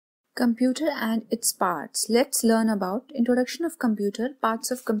Computer and its parts. Let's learn about Introduction of Computer,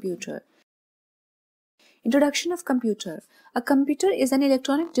 Parts of Computer. Introduction of Computer. A computer is an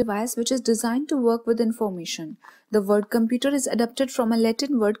electronic device which is designed to work with information. The word computer is adapted from a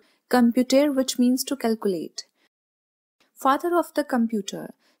Latin word computere, which means to calculate. Father of the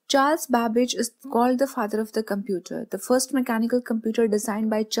computer. Charles Babbage is called the father of the computer. The first mechanical computer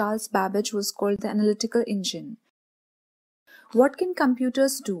designed by Charles Babbage was called the analytical engine. What can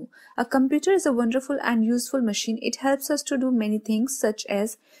computers do? A computer is a wonderful and useful machine. It helps us to do many things, such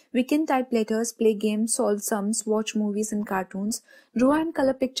as we can type letters, play games, solve sums, watch movies and cartoons, draw and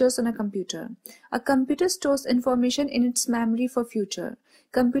color pictures on a computer. A computer stores information in its memory for future.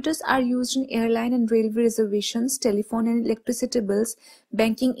 Computers are used in airline and railway reservations, telephone and electricity bills,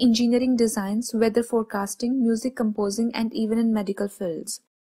 banking, engineering designs, weather forecasting, music composing, and even in medical fields.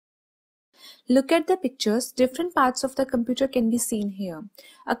 Look at the pictures. Different parts of the computer can be seen here.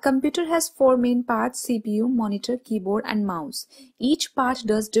 A computer has four main parts: CPU, monitor, keyboard, and mouse. Each part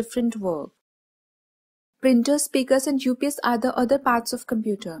does different work. Printers, speakers, and UPS are the other parts of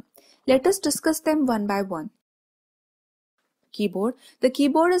computer. Let us discuss them one by one. Keyboard. The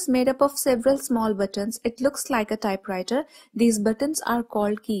keyboard is made up of several small buttons. It looks like a typewriter. These buttons are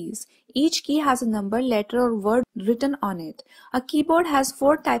called keys. Each key has a number, letter, or word written on it. A keyboard has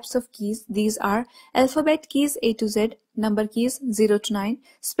four types of keys. These are alphabet keys A to Z, number keys 0 to 9,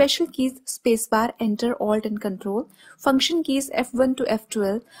 special keys spacebar, enter, alt, and control, function keys F1 to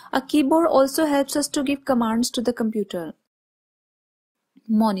F12. A keyboard also helps us to give commands to the computer.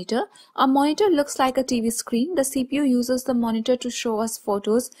 Monitor. A monitor looks like a TV screen. The CPU uses the monitor to show us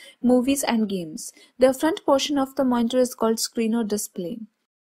photos, movies, and games. The front portion of the monitor is called screen or display.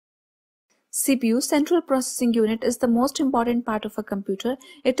 CPU, Central Processing Unit, is the most important part of a computer.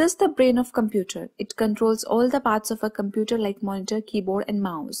 It is the brain of computer. It controls all the parts of a computer like monitor, keyboard, and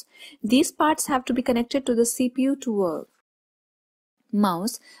mouse. These parts have to be connected to the CPU to work.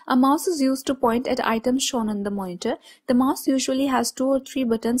 Mouse. A mouse is used to point at items shown on the monitor. The mouse usually has 2 or 3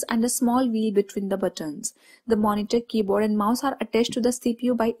 buttons and a small wheel between the buttons. The monitor, keyboard, and mouse are attached to the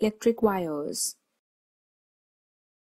CPU by electric wires.